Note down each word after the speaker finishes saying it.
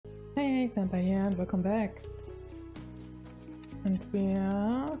Hey, Senpai here, and welcome back. And we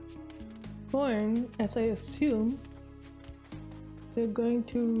are going, as I assume, we're going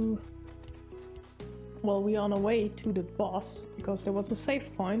to... Well, we're on our way to the boss, because there was a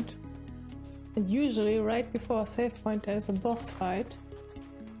save point. And usually, right before a save point, there's a boss fight.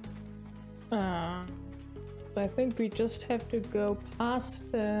 So I think we just have to go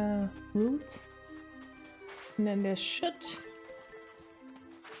past the roots. And then there should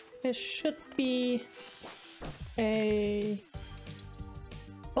be a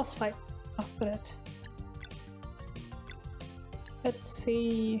boss fight after that. Let's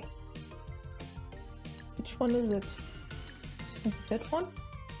see. Which one is it? Is it that one?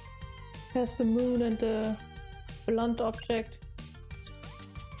 Has the moon and the blunt object.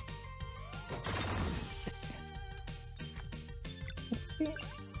 Yes. Let's see.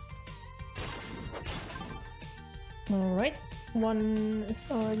 Alright. One is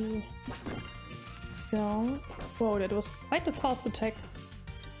already down. Whoa, that was quite a fast attack.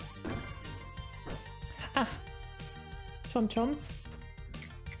 Ah! Chom chom.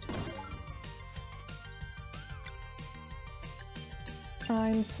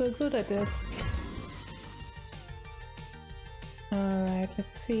 I'm so good at this. Alright,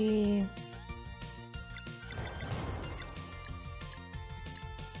 let's see.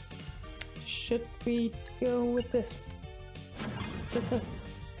 Should we go with this? This has...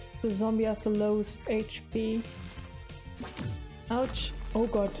 The zombie has the lowest HP. Ouch. Oh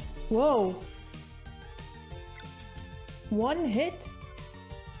god. Whoa! One hit?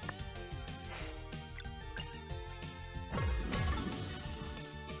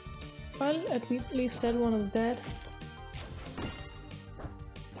 Well, at least that one is dead.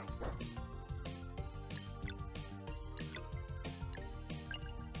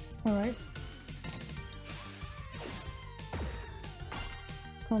 Alright.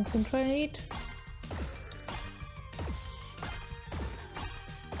 Concentrate.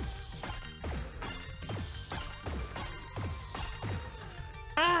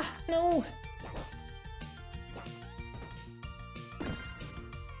 Ah, no!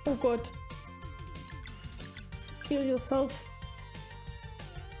 Oh god. Heal yourself.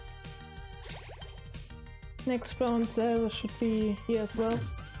 Next round Zelda should be here as well.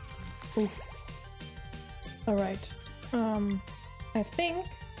 Ooh. Alright. I think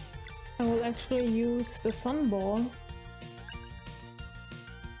I will actually use the sun ball.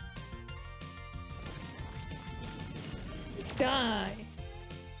 Die!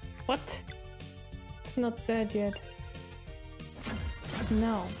 What? It's not dead yet.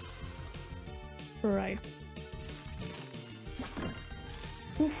 No. Right.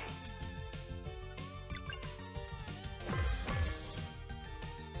 Oof.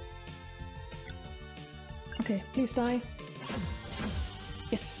 Okay, please die.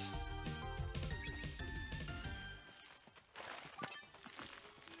 Yes.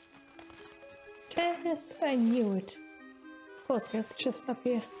 Yes, I knew it. Of course, there's just up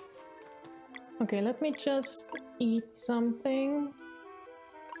here. Okay, let me just eat something.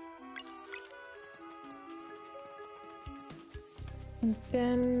 And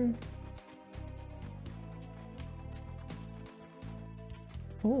then...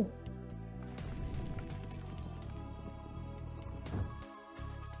 Oh.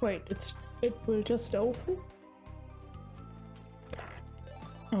 Wait, it will just open?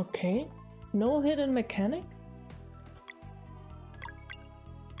 Okay. No hidden mechanic?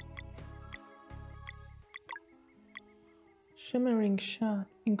 Shimmering shot.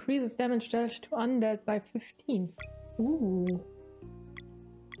 Increases damage dealt to undead by 15. Ooh.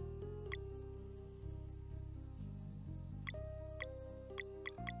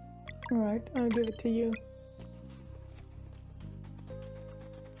 Alright, I'll give it to you.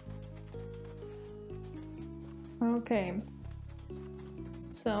 Okay.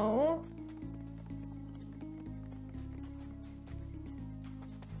 So...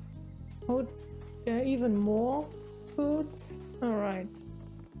 Oh, there are even more foods? Alright.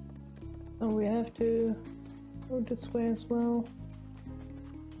 So we have to go this way as well.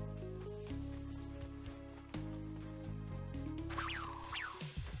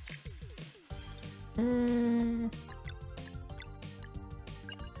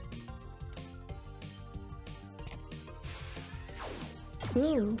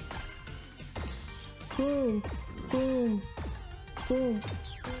 Boom. Boom. Boom. Boom.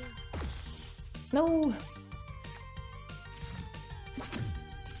 No!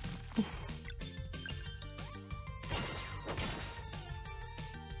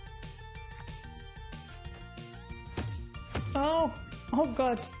 Oh! Oh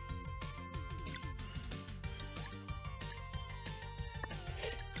god!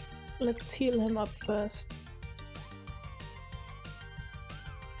 let's heal him up first.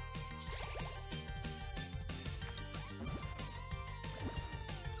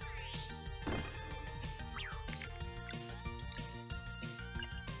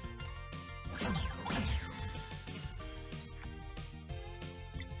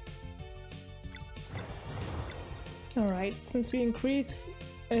 Alright, since we increased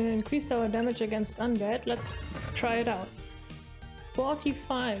our damage against undead, let's try it out.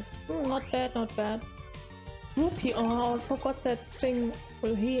 45. Not bad, not bad. Rupee. Oh, I forgot that thing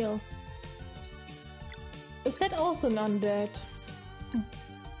will heal. Is that also an undead?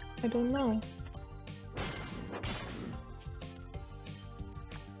 I don't know.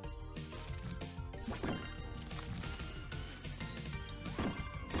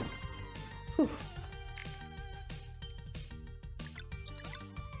 Whew.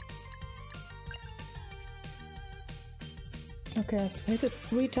 Okay, I have to hit it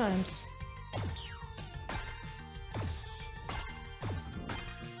 3 times.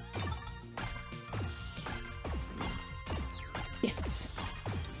 Yes!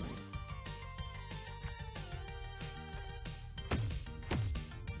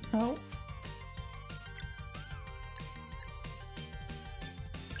 Oh.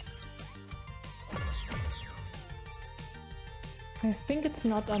 I think it's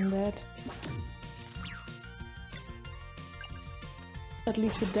not undead. At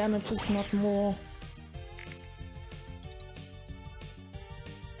least the damage is not more.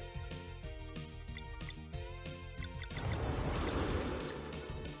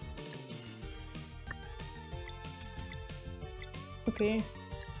 Okay,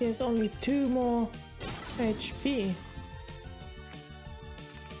 he has only 2 more HP.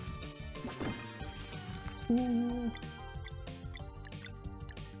 Ooh.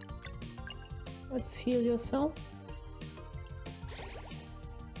 Let's heal yourself.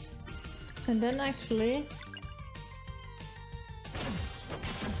 And then actually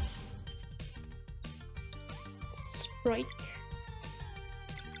strike.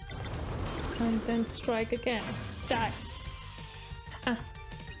 And then strike again. Die. Ah.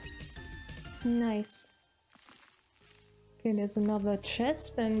 Nice. Okay, there's another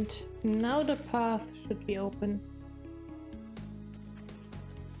chest and now the path should be open.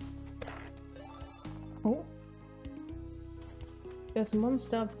 Oh. There's a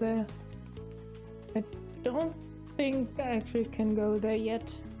monster up there. I don't think I actually can go there yet.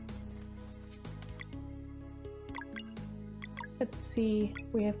 Let's see,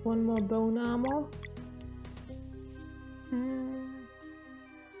 we have 1 more bone armor.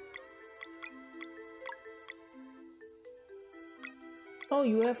 Oh,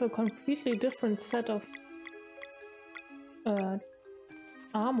 you have a completely different set of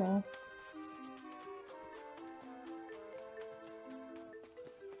armor.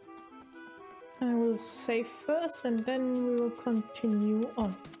 I will save first and then we will continue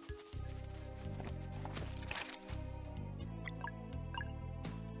on.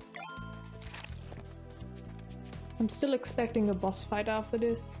 I'm still expecting a boss fight after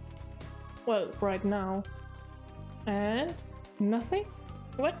this. Well, right now. And nothing?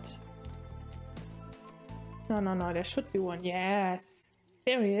 What? No, there should be one. Yes.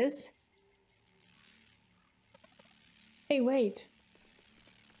 There he is. Hey, wait.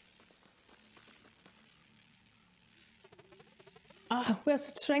 Ah, where's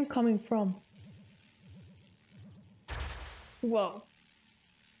the strength coming from? Whoa.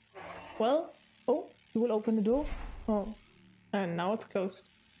 Well, oh, you will open the door? Oh, and now it's closed.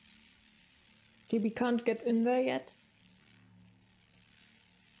 Okay, we can't get in there yet.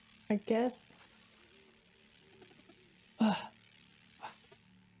 I guess.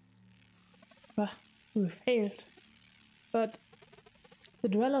 We failed. But the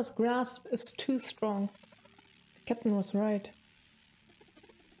dweller's grasp is too strong. The captain was right.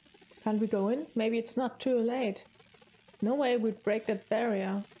 Can't we go in? Maybe it's not too late. No way we'd break that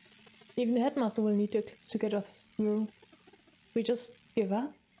barrier. Even the headmaster will need to get us through. We just give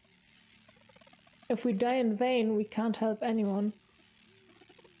up? If we die in vain, we can't help anyone.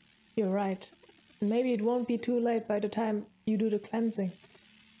 You're right. Maybe it won't be too late by the time you do the cleansing.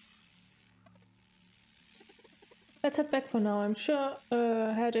 Let's head back for now. I'm sure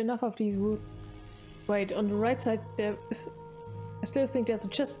I had enough of these woods. Wait, on the right side there is... I still think there's a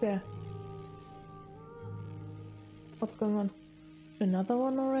chest there. What's going on? Another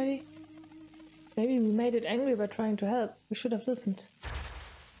one already? Maybe we made it angry by trying to help. We should have listened.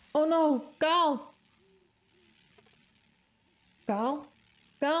 Oh no! Garl! Garl?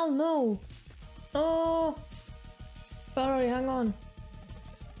 Garl, no! Oh! Barry, hang on.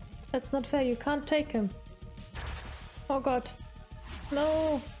 That's not fair, you can't take him. Oh god.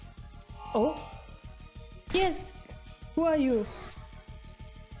 No! Oh? Yes! Who are you?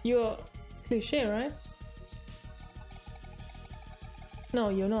 You're Cliché, right? No,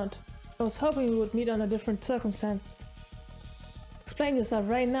 you're not. I was hoping we would meet under different circumstances. Explain yourself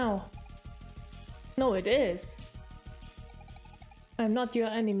right now. No, it is. I'm not your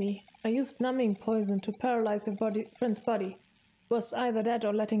enemy. I used numbing poison to paralyze your friend's body. It was either that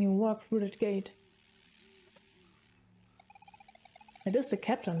or letting him walk through that gate. It is the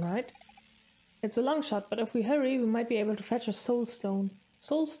captain, right? It's a long shot, but if we hurry, we might be able to fetch a soul stone.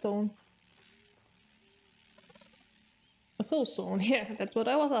 Soul stone? A soul stone, yeah, that's what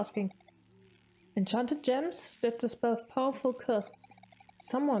I was asking. Enchanted gems that dispel powerful curses.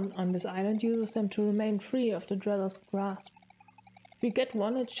 Someone on this island uses them to remain free of the Dweller's grasp. If you get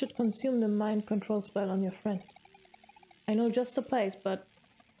one, it should consume the mind control spell on your friend. I know just the place, but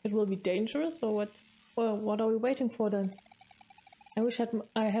it will be dangerous, or what? Well, what are we waiting for then? I wish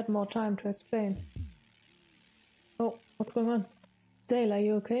I had more time to explain. Oh, what's going on? Zale, are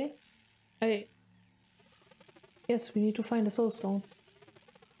you okay? Yes, we need to find a soul stone.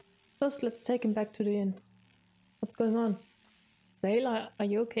 First, let's take him back to the inn. What's going on? Zale, are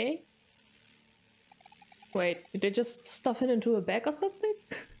you okay? Wait, did they just stuff it into a bag or something?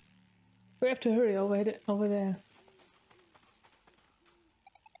 We have to hurry over there.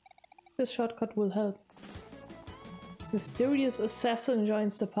 This shortcut will help. Mysterious assassin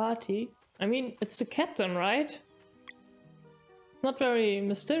joins the party. I mean, it's the captain, right? It's not very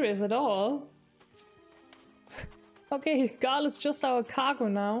mysterious at all. Okay, Garl is just our cargo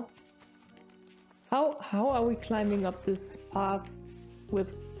now. How are we climbing up this path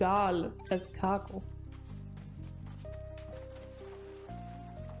with Garl as cargo?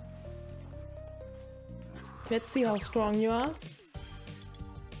 Let's see how strong you are.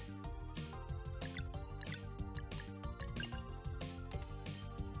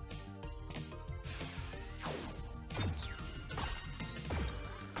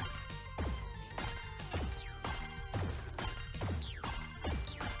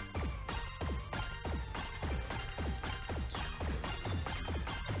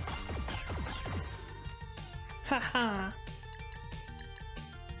 Haha.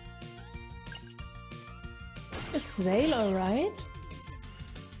 Is Zale alright?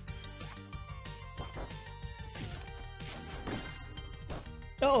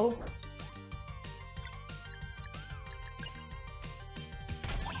 Uh-oh.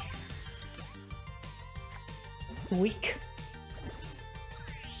 Weak.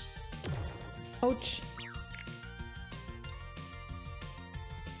 Ouch.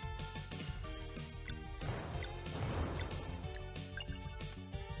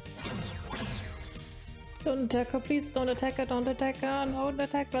 Don't attack her, please. Don't attack her. Don't attack her. Don't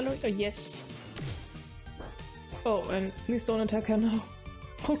attack Valerie. Oh, yes. Oh, and please don't attack her now.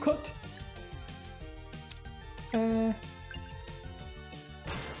 Oh god.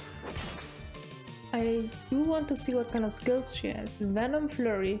 I do want to see what kind of skills she has. Venom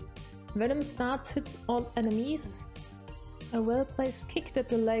Flurry. Venom starts hits all enemies. A well-placed kick that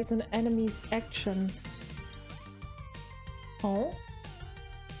delays an enemy's action. Oh.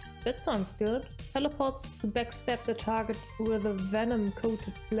 That sounds good. Teleports to backstab the target with a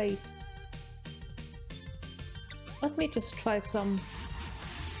venom-coated blade. Let me just try some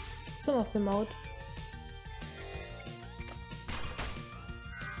of them out.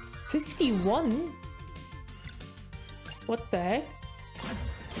 51? What the heck?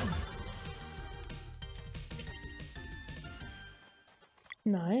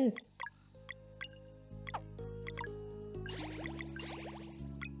 Nice.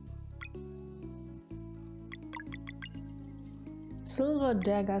 Silver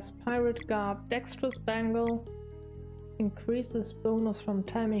daggers, pirate garb, dexterous bangle. Increases bonus from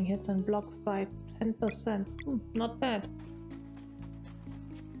timing hits and blocks by 10%. Not bad.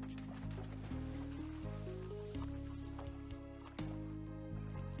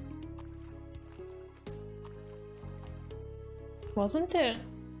 Wasn't there?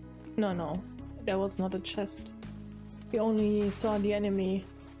 No, there was not a chest. We only saw the enemy.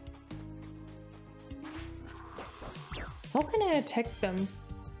 How can I attack them?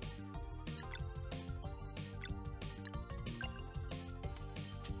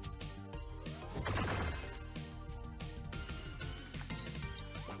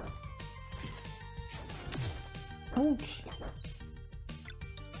 Ouch.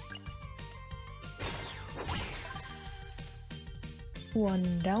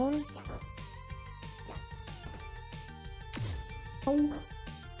 One down. Oh.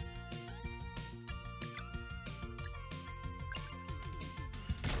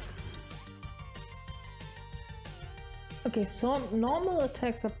 Okay, so normal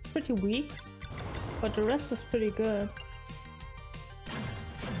attacks are pretty weak, but the rest is pretty good.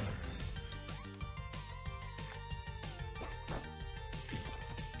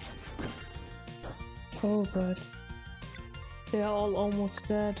 Oh god. They are all almost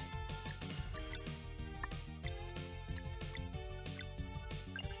dead.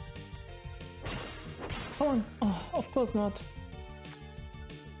 Come on. Oh, of course not.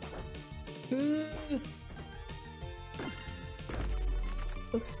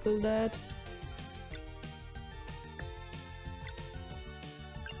 Was still dead.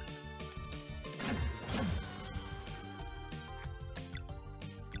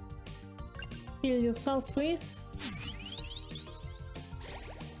 Heal yourself, please.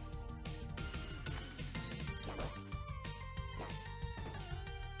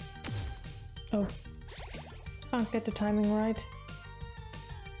 Oh. Can't get the timing right.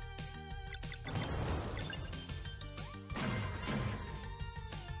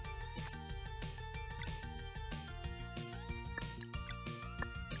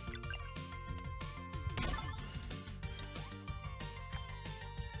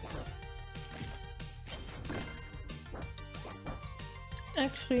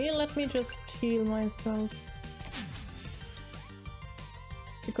 Actually, let me just heal myself.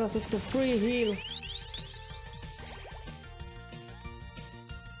 Because it's a free heal.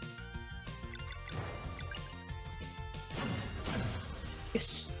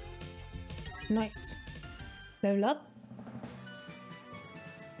 Yes. Nice. Level up.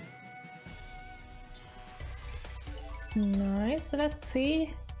 Nice, let's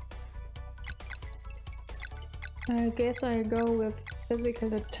see. I guess I go with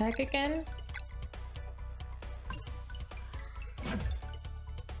physical attack again.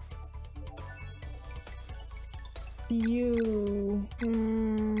 You...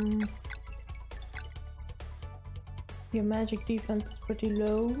 Your magic defense is pretty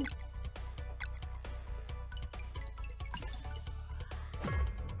low.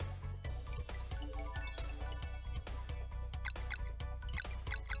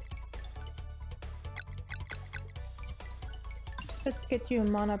 Let's get you a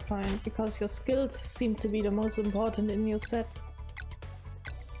mana point, because your skills seem to be the most important in your set.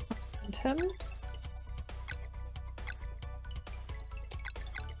 And him?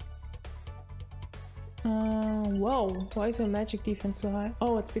 Whoa, why is your magic defense so high?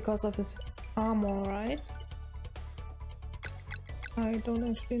 Oh, it's because of his armor, right? I don't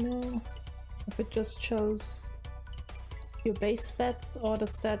actually know if it just shows your base stats or the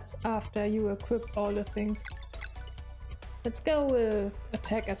stats after you equip all the things. Let's go with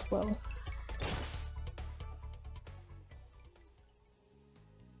attack as well.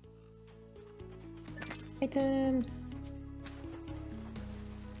 Items.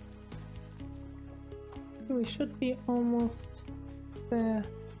 We should be almost there.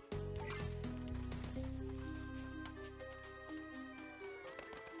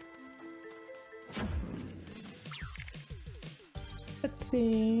 Let's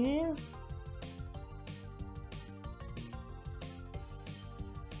see.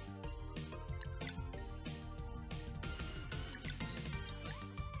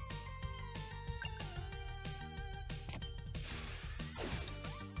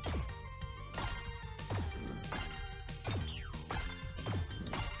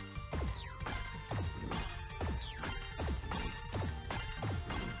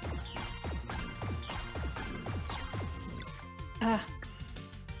 Ah.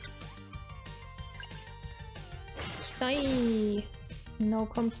 Die. Now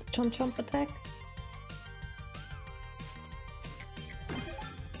comes the chomp attack.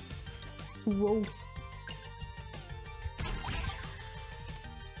 Whoa.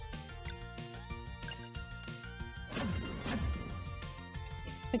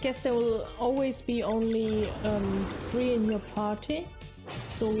 I guess there will always be only 3 in your party,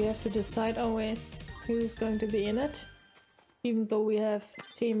 so we have to decide always who's going to be in it. Even though we have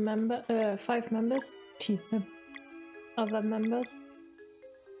 5 members, other members.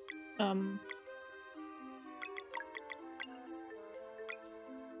 So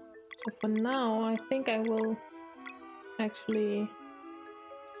for now, I think I will actually...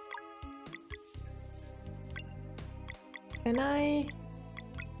 Can I...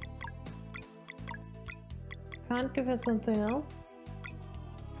 Can't give her something else?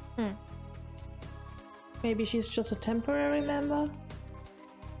 Maybe she's just a temporary member?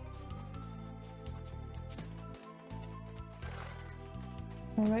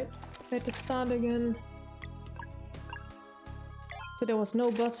 Alright, let's start again. So there was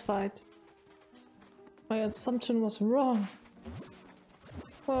no boss fight. My assumption was wrong.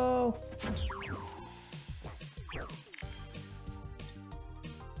 Whoa.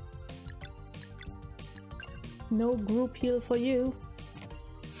 No group heal for you.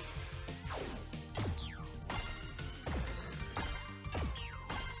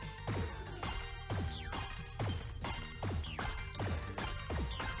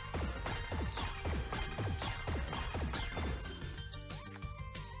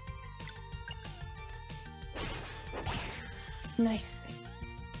 Nice.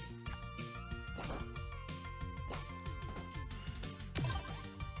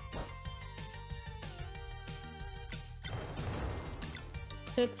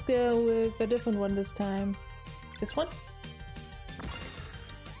 Let's go with a different one this time. This one?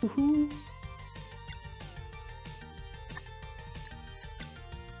 Woohoo!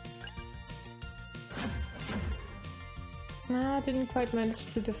 Nah, didn't quite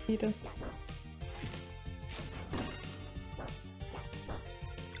manage to defeat it.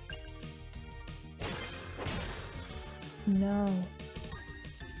 No.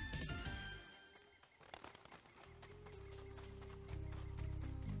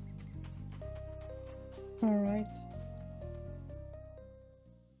 All right.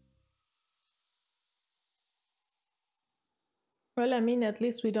 Well, I mean, at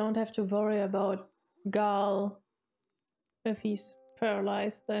least we don't have to worry about Garl if he's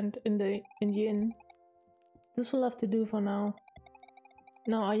paralyzed and in the inn. This will have to do for now.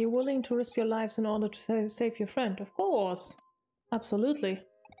 Now, are you willing to risk your lives in order to save your friend? Of course! Absolutely.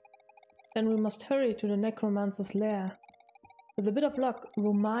 Then we must hurry to the necromancer's lair. With a bit of luck,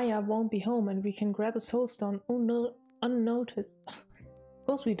 Romaya won't be home and we can grab a soulstone unnoticed. Of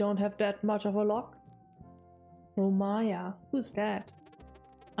course we don't have that much of a luck. Romaya? Who's that?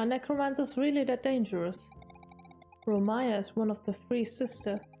 Are necromancers really that dangerous? Romaya is one of the three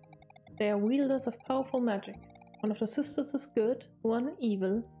sisters. They are wielders of powerful magic. One of the sisters is good, one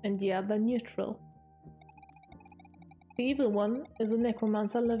evil, and the other neutral. The evil one is a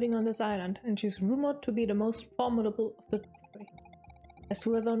necromancer living on this island, and she's rumored to be the most formidable of the three. As to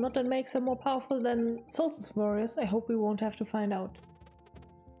whether or not that makes her more powerful than Solstice warriors, I hope we won't have to find out.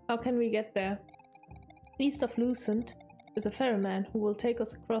 How can we get there? East of Lucent is a ferryman who will take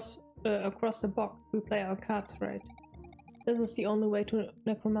us across the bog if we play our cards right. This is the only way to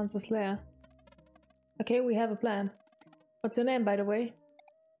Necromancer's lair. Okay, we have a plan. What's your name, by the way?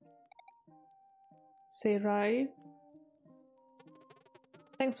 Serai.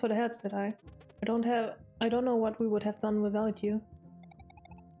 Thanks for the help, said I. I don't know what we would have done without you.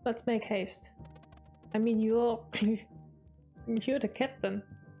 Let's make haste. I mean, you're the captain.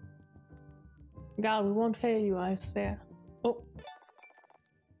 Garl, we won't fail you, I swear. Oh.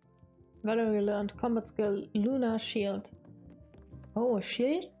 Valerie learned combat skill Lunar Shield. Oh, a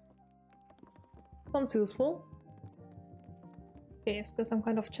shield? Sounds useful. Okay, is there some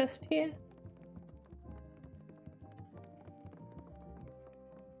kind of chest here?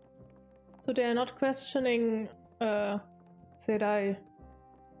 So they are not questioning, said I.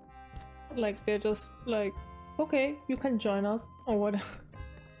 Like, they're just like, okay, you can join us, or what?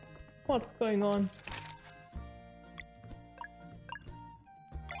 What's going on?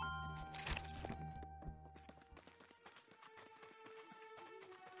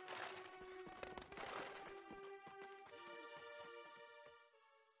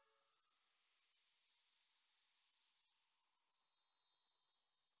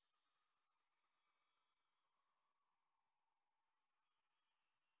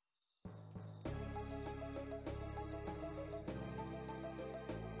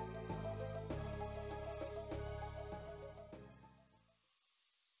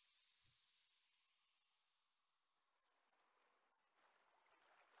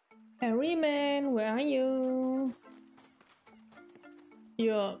 Harryman, where are you?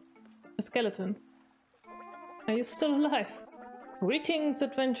 You're a skeleton. Are you still alive? Greetings,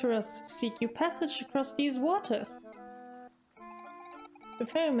 adventurers. Seek you passage across these waters. The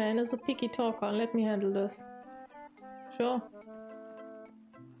ferryman is a picky talker. Let me handle this. Sure.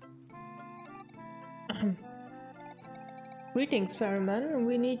 Greetings, ferryman.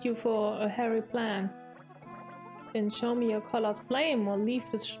 We need you for a hairy plan. Then show me your colored flame or leave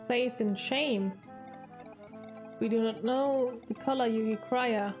this place in shame. We do not know the color you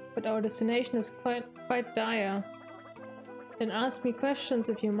require, but our destination is quite dire. Then ask me questions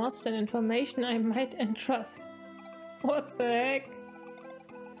if you must, and information I might entrust. What the heck?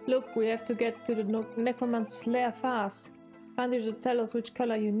 Look, we have to get to the necromancer's lair fast. Can't you just tell us which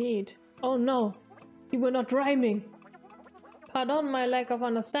color you need? Oh no, you were not rhyming. Pardon my lack of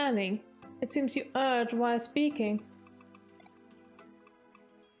understanding. It seems you erred while speaking.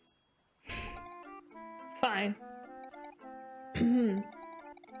 Fine.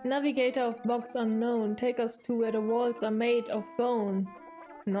 Navigator of box unknown, take us to where the walls are made of bone.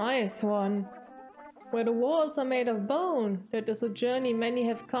 Nice one. Where the walls are made of bone, that is a journey many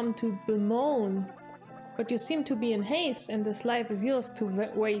have come to bemoan. But you seem to be in haste, and this life is yours to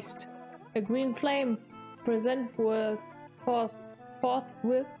waste. A green flame present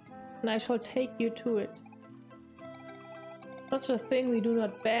forthwith, and I shall take you to it. Such a thing we do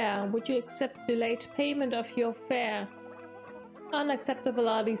not bear. Would you accept delayed payment of your fare? Unacceptable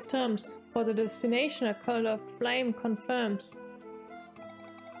are these terms, for the destination a colored flame confirms.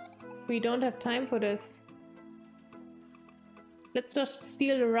 We don't have time for this. Let's just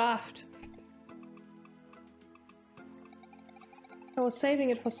steal the raft. I was saving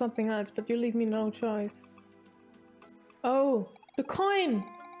it for something else, but you leave me no choice. Oh, the coin!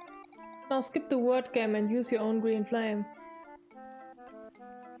 Now skip the word game and use your own green flame.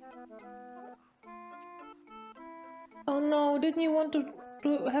 Oh no, didn't you want to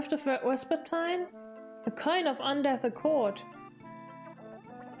have the Vespertine? A kind of undeath accord.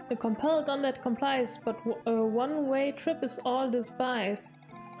 The compelled undead complies, but a one-way trip is all despise.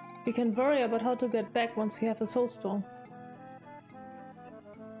 We can worry about how to get back once we have a soulstone.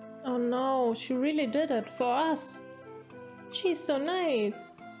 Oh no, she really did it for us. She's so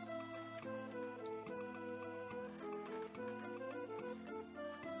nice.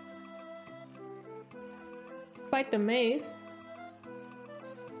 It's quite the maze.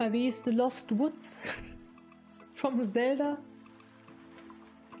 Are these the lost woods from Zelda?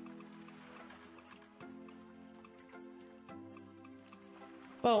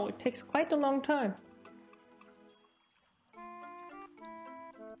 Wow, it takes quite a long time.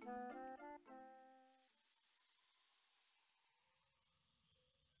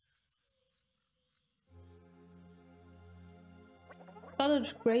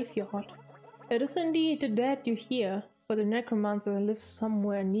 Flooded graveyard. It is indeed the dead you hear, but the necromancer lives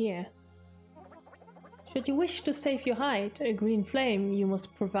somewhere near. Should you wish to save your hide, a green flame you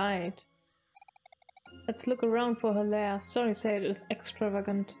must provide. Let's look around for her lair. Sorry, say it is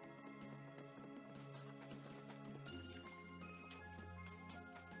extravagant.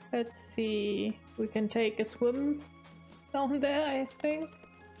 Let's see. We can take a swim down there, I think.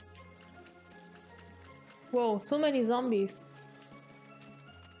 Whoa, so many zombies.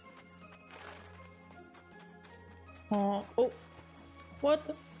 Oh,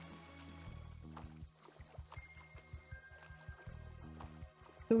 what?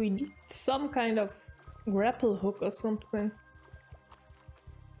 Do we need some kind of grapple hook or something?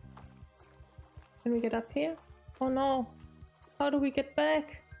 Can we get up here? Oh no! How do we get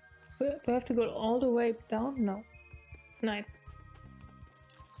back? Do I have to go all the way down? No. Nice.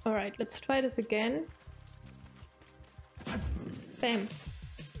 Alright, let's try this again. Bam!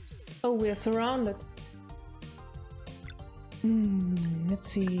 Oh, we are surrounded. Let's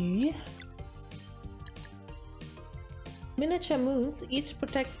see. Miniature moons each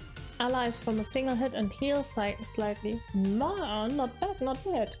protect allies from a single hit and heal slightly. No, not bad, not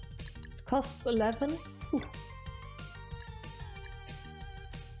bad. It costs 11. Whew.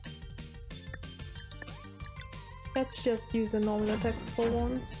 Let's just use a normal attack for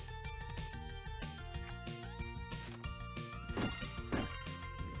once.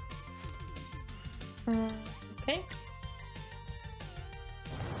 Okay.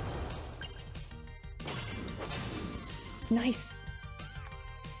 Nice!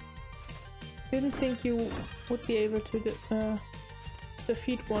 Didn't think you would be able to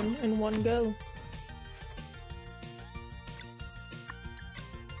defeat one in one go.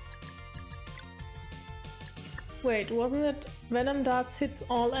 Wait, wasn't it Venom Darts hits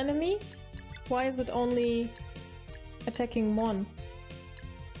all enemies? Why is it only attacking one?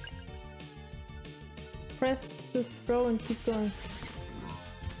 Press the throw and keep going.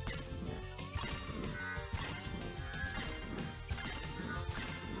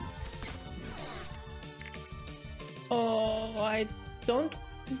 Oh, I don't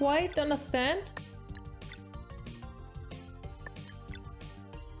quite understand.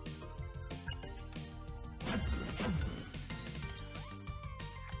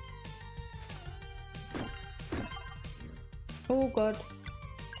 Oh god.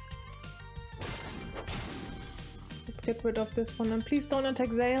 Let's get rid of this one and please don't attack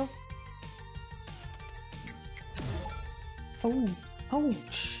Zale. Oh,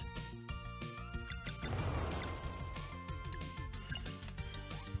 ouch.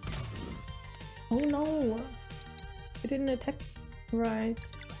 Oh no! I didn't attack right.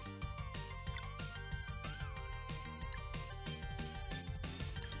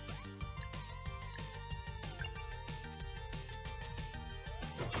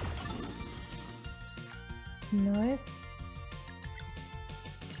 Nice.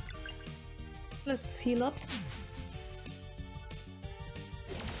 Let's heal up.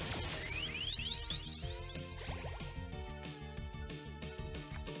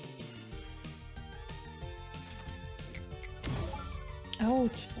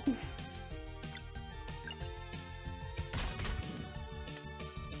 Ouch.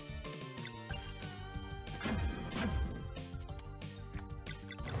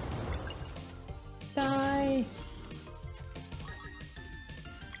 Die.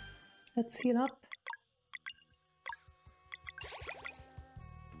 Let's heal up.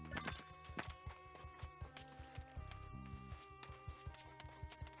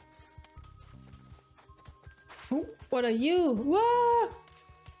 Oh, what are you? Whoa!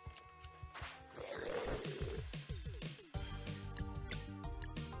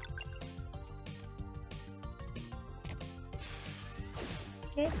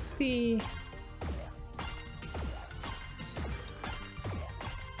 Let's see.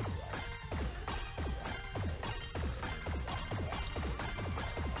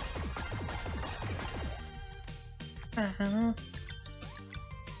 Uh-huh.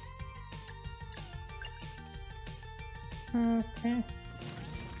 Okay.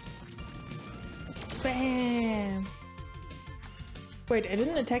 Bam! Wait, I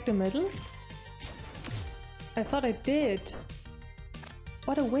didn't attack the middle? I thought I did.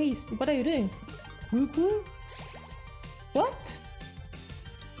 What a waste. What are you doing? Woo-woo? What?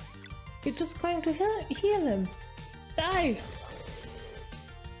 You're just going to heal him. Die!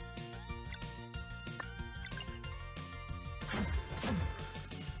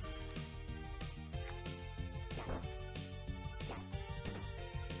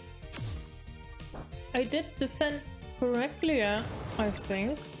 I did defend correctly, yeah, I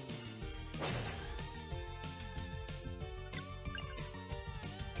think.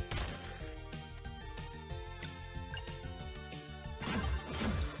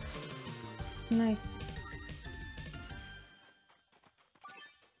 Nice.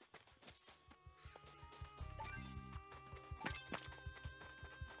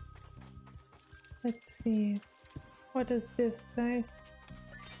 Let's see. What is this place?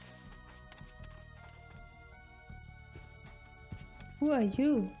 Who are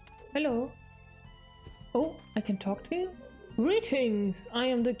you? Hello? Oh, I can talk to you? Greetings! I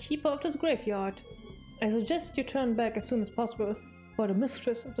am the keeper of this graveyard. I suggest you turn back as soon as possible, for the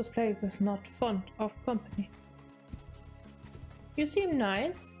mistress of this place is not fond of company. You seem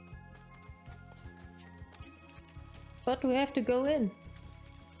nice. But we have to go in.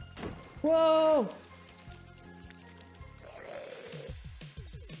 Whoa!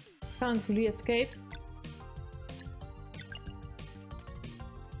 Can't really escape.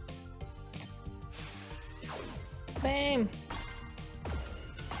 Bam!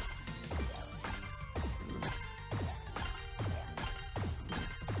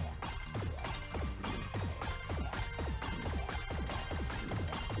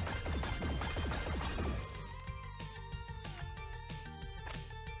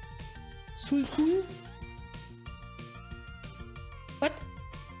 Sul. What?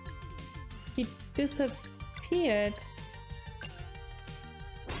 He disappeared.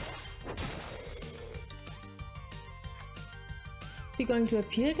 Is he going to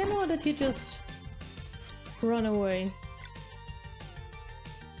appear again, or did he just run away?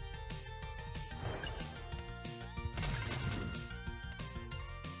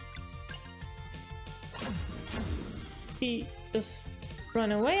 He just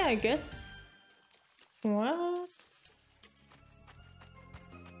ran away, I guess. What?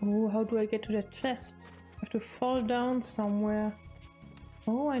 Oh, how do I get to that chest? I have to fall down somewhere.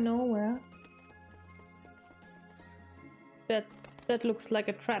 Oh, I know where. That looks like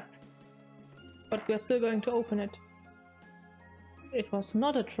a trap. But we're still going to open it. It was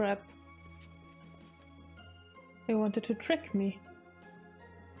not a trap. They wanted to trick me.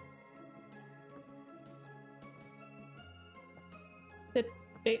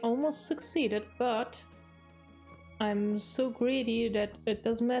 They almost succeeded, but I'm so greedy that it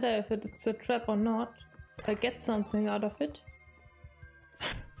doesn't matter if it's a trap or not. If I get something out of it,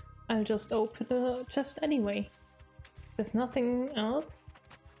 I'll just open the chest anyway. There's nothing else?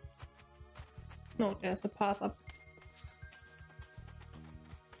 No, there's a path up.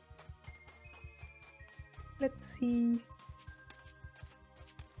 Let's see.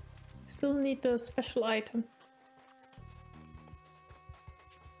 Still need the special item.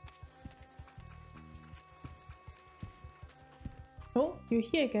 Oh, you're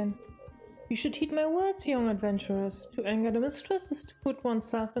here again. You should heed my words, young adventurers. To anger the mistress is to put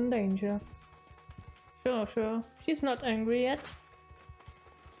oneself in danger. Sure. She's not angry yet.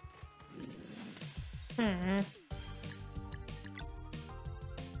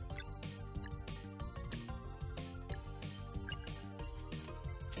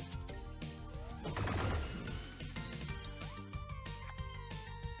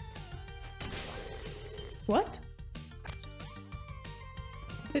 What?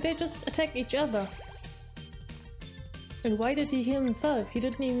 Did they just attack each other? And why did he heal himself? He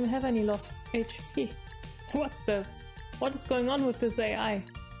didn't even have any lost HP. What the? What is going on with this AI?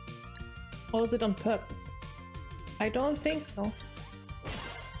 Or is it on purpose? I don't think so.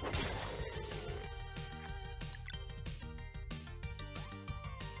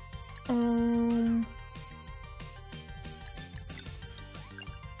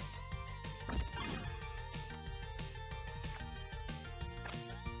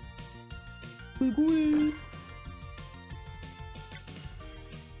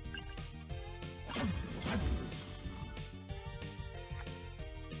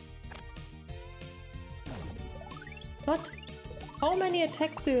 What? How many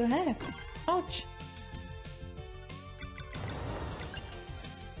attacks do you have? Ouch!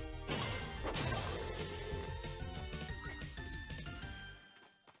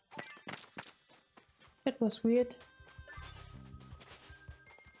 That was weird.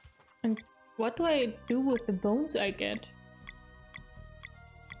 And what do I do with the bones I get?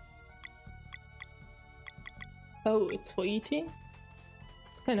 Oh, it's for eating?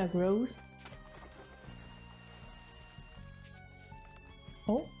 It's kinda gross.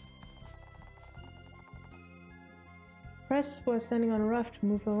 Oh. Press while standing on a raft to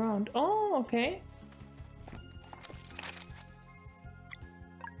move around. Oh, okay.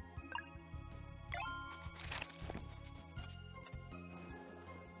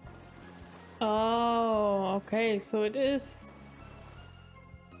 Oh, okay, so it is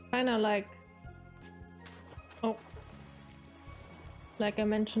kinda like... Oh. Like I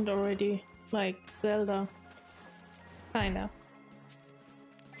mentioned already, like Zelda. Kinda.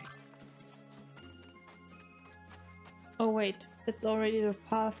 Oh wait, it's already the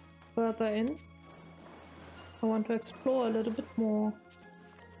path further in. I want to explore a little bit more.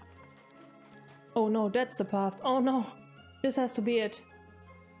 Oh no, that's the path. Oh no, this has to be it.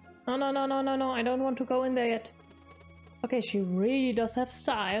 No, no, no, no, no, no, I don't want to go in there yet. Okay, she really does have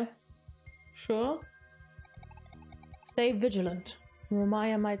style. Sure. Stay vigilant.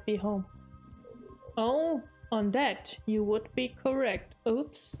 Romaya might be home. Oh, on that, you would be correct.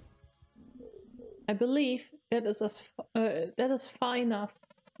 Oops. I believe that is far enough.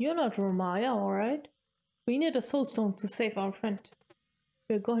 You're not Romaya, alright? We need a soul stone to save our friend.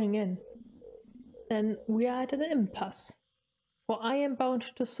 We're going in. Then we are at an impasse. For I am bound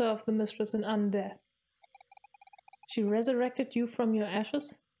to serve the mistress in undeath. She resurrected you from your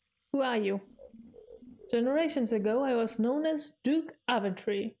ashes? Who are you? Generations ago I was known as Duke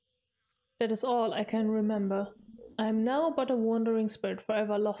Aventry. That is all I can remember. I am now but a wandering spirit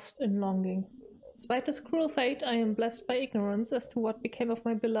forever lost in longing. Despite this cruel fate, I am blessed by ignorance as to what became of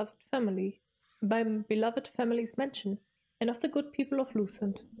my beloved family, my beloved family's mansion, and of the good people of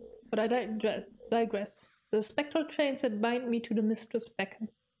Lucent. But I digress. The spectral chains that bind me to the mistress beckon.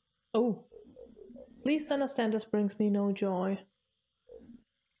 Oh, please understand this brings me no joy.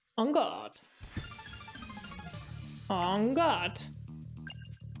 On guard. On guard.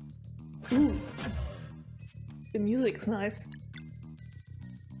 Ooh. The music's nice.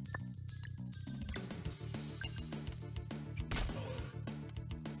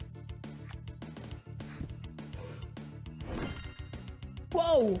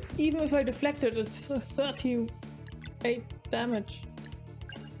 Whoa! Even if I deflected, it's 38 damage.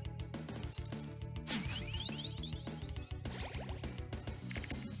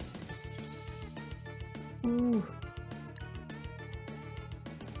 Ooh.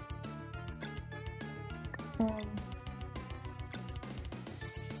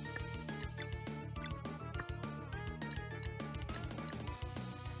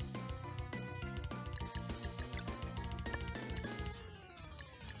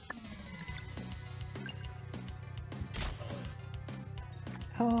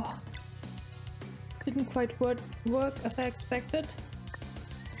 Oh, didn't quite work as I expected.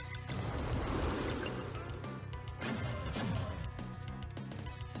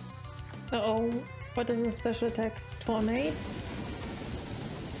 Uh-oh, what is a special attack? Tornado?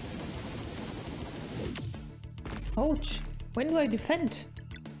 Ouch! When do I defend?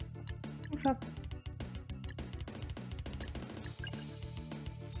 Move up.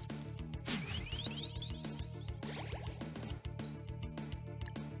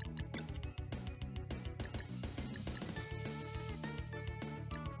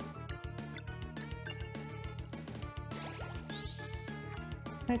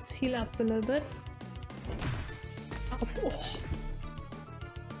 Let's heal up a little bit. Oh.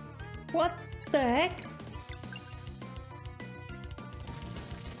 What the heck?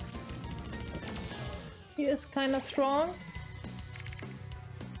 He is kind of strong.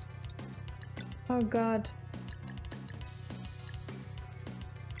 Oh god.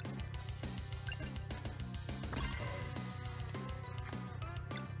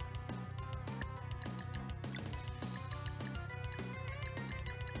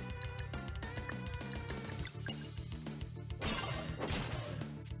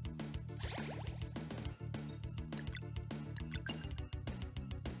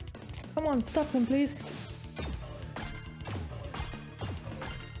 Come on, stop him, please.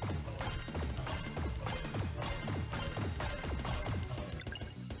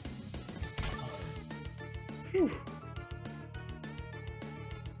 Phew.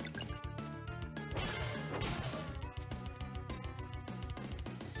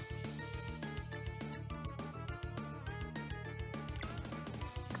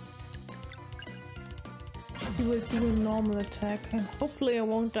 He will do a normal attack, and hopefully I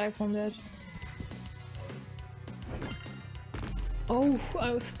won't die from that. Oh,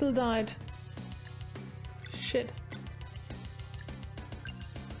 I still died. Shit.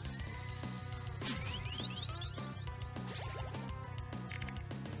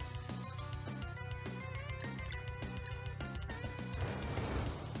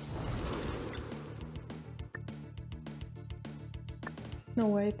 No,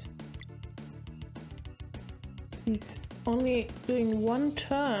 wait. He's only doing one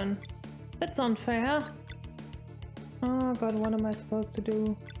turn. That's unfair. Oh god, what am I supposed to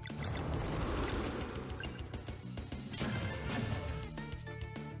do?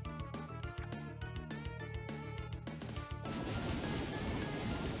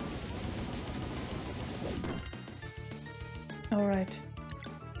 All right.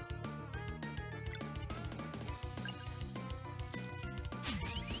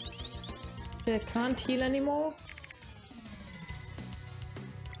 I can't heal anymore.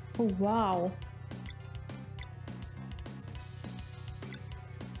 Oh wow.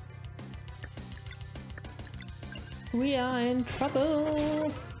 We are in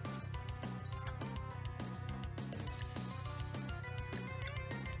trouble.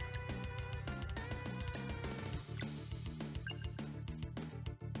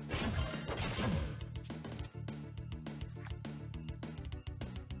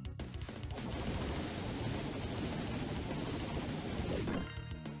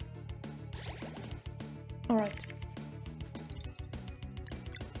 All right.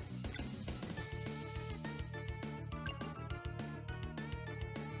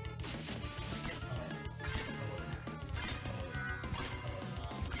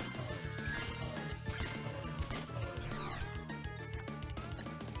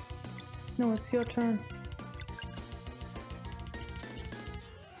 No, it's your turn.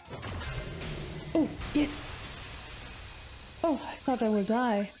 Oh, yes! Oh, I thought I would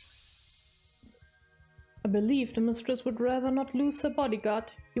die. I believe the mistress would rather not lose her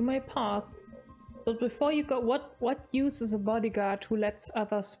bodyguard. You may pass. But before you go, what use is a bodyguard who lets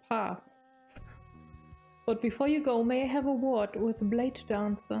others pass? But before you go, may I have a word with the Blade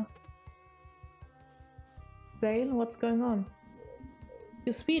Dancer? Zale, what's going on?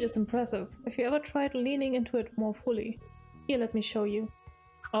 Your speed is impressive. Have you ever tried leaning into it more fully? Here, let me show you.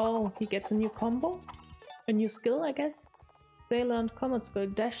 Oh, he gets a new combo? A new skill, I guess? They learned common skill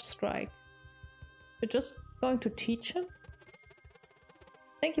Dash Strike. You're just going to teach him?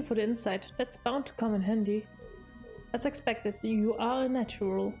 Thank you for the insight. That's bound to come in handy. As expected, you are a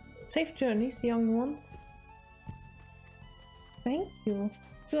natural. Safe journeys, young ones. Thank you.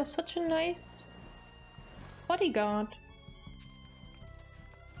 You are such a nice bodyguard.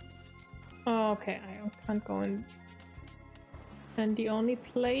 Oh, okay, I can't go in. And the only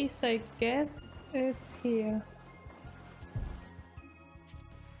place, I guess, is here.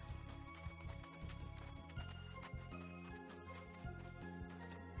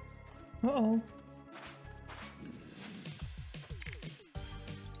 Uh-oh.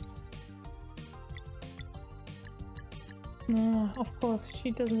 No, of course,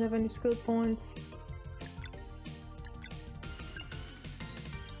 she doesn't have any skill points.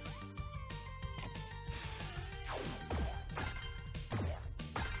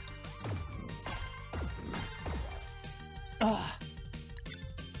 Ah.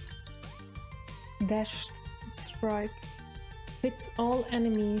 Dash Strike. Hits all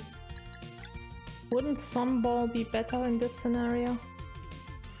enemies. Wouldn't Sunball be better in this scenario?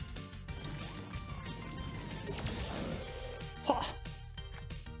 Ha!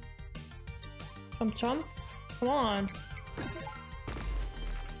 Jump, jump. Come on.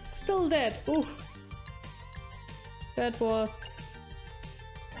 Still dead. Ooh. That was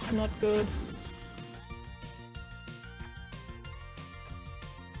not good.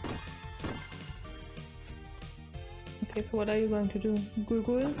 Okay, so what are you going to do?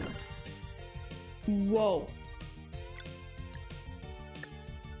 Gurgle? Whoa.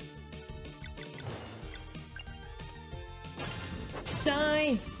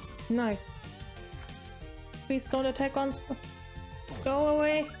 Die! Nice. Please don't attack on... Go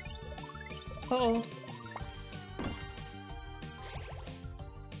away! Uh-oh.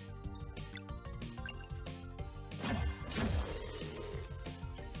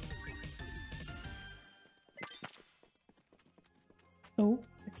 Oh,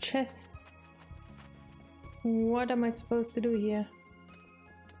 a chest. What am I supposed to do here?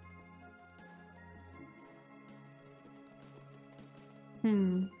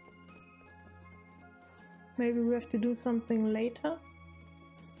 Maybe we have to do something later?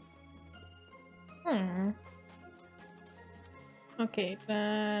 Okay,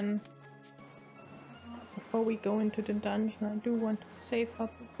 then before we go into the dungeon, I do want to save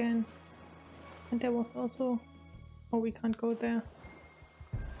up again. And there was also... Oh, we can't go there.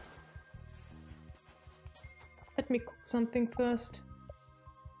 Let me cook something first.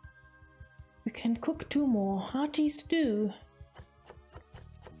 We can cook 2 more hearty stew.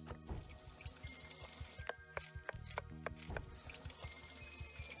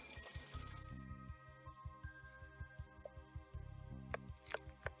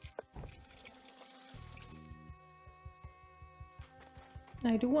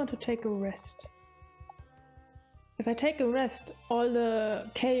 I do want to take a rest. If I take a rest, all the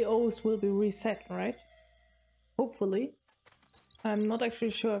KOs will be reset, right? Hopefully. I'm not actually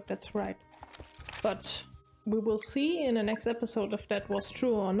sure if that's right. But we will see in the next episode if that was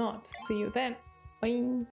true or not. See you then. Bye.